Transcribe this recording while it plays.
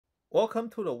Welcome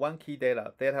to the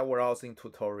 1Keydata data warehousing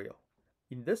tutorial.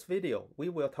 In this video, we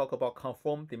will talk about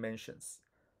conformed dimensions.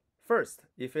 First,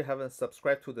 if you haven't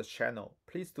subscribed to this channel,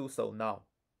 please do so now.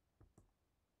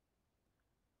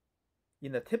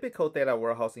 In a typical data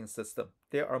warehousing system,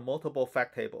 there are multiple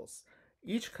fact tables,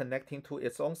 each connecting to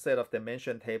its own set of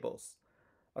dimension tables.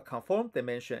 A conformed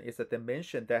dimension is a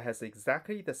dimension that has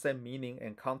exactly the same meaning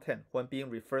and content when being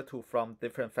referred to from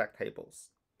different fact tables.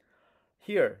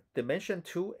 Here, dimension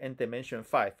 2 and dimension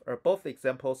 5 are both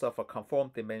examples of a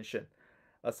conformed dimension,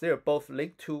 as they are both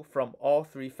linked to from all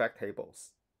three fact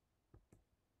tables.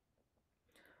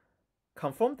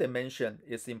 Conformed dimension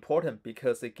is important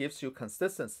because it gives you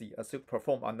consistency as you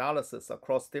perform analysis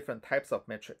across different types of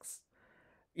metrics.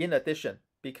 In addition,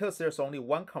 because there's only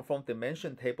one conformed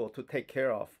dimension table to take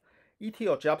care of,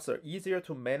 ETL jobs are easier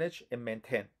to manage and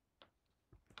maintain.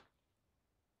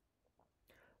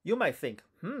 You might think,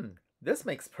 this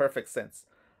makes perfect sense,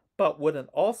 but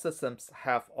wouldn't all systems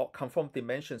have conformed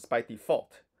dimensions by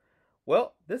default?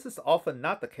 Well, this is often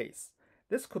not the case.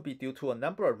 This could be due to a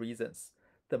number of reasons.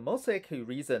 The most likely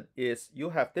reason is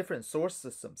you have different source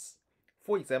systems.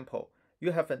 For example,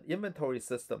 you have an inventory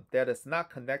system that is not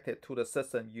connected to the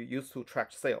system you use to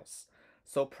track sales.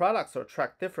 So products are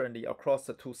tracked differently across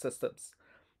the two systems.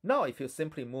 Now, if you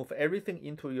simply move everything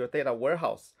into your data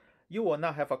warehouse, you will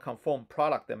not have a conformed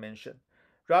product dimension.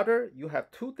 Rather, you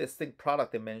have two distinct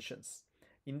product dimensions.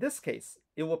 In this case,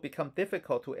 it will become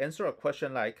difficult to answer a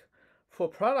question like, for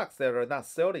products that are not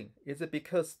selling, is it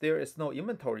because there is no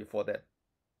inventory for them?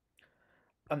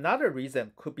 Another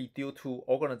reason could be due to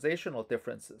organizational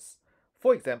differences.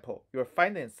 For example, your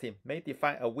finance team may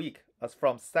define a week as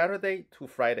from Saturday to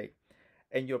Friday,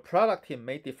 and your product team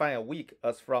may define a week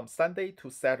as from Sunday to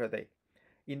Saturday.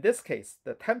 In this case,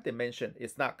 the time dimension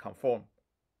is not conformed.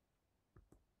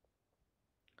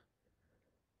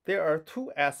 There are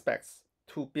two aspects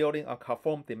to building a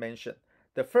conformed dimension.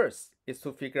 The first is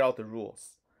to figure out the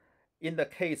rules. In the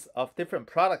case of different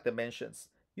product dimensions,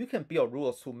 you can build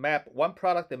rules to map one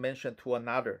product dimension to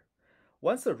another.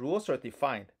 Once the rules are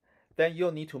defined, then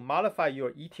you'll need to modify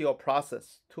your ETL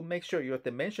process to make sure your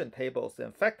dimension tables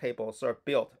and fact tables are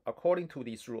built according to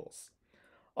these rules.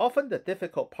 Often the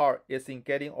difficult part is in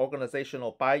getting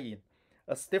organizational buy-in,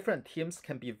 as different teams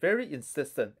can be very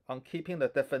insistent on keeping the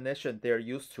definition they're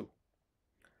used to.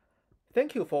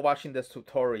 Thank you for watching this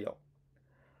tutorial.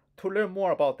 To learn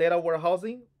more about data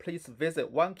warehousing, please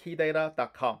visit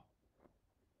 1Keydata.com.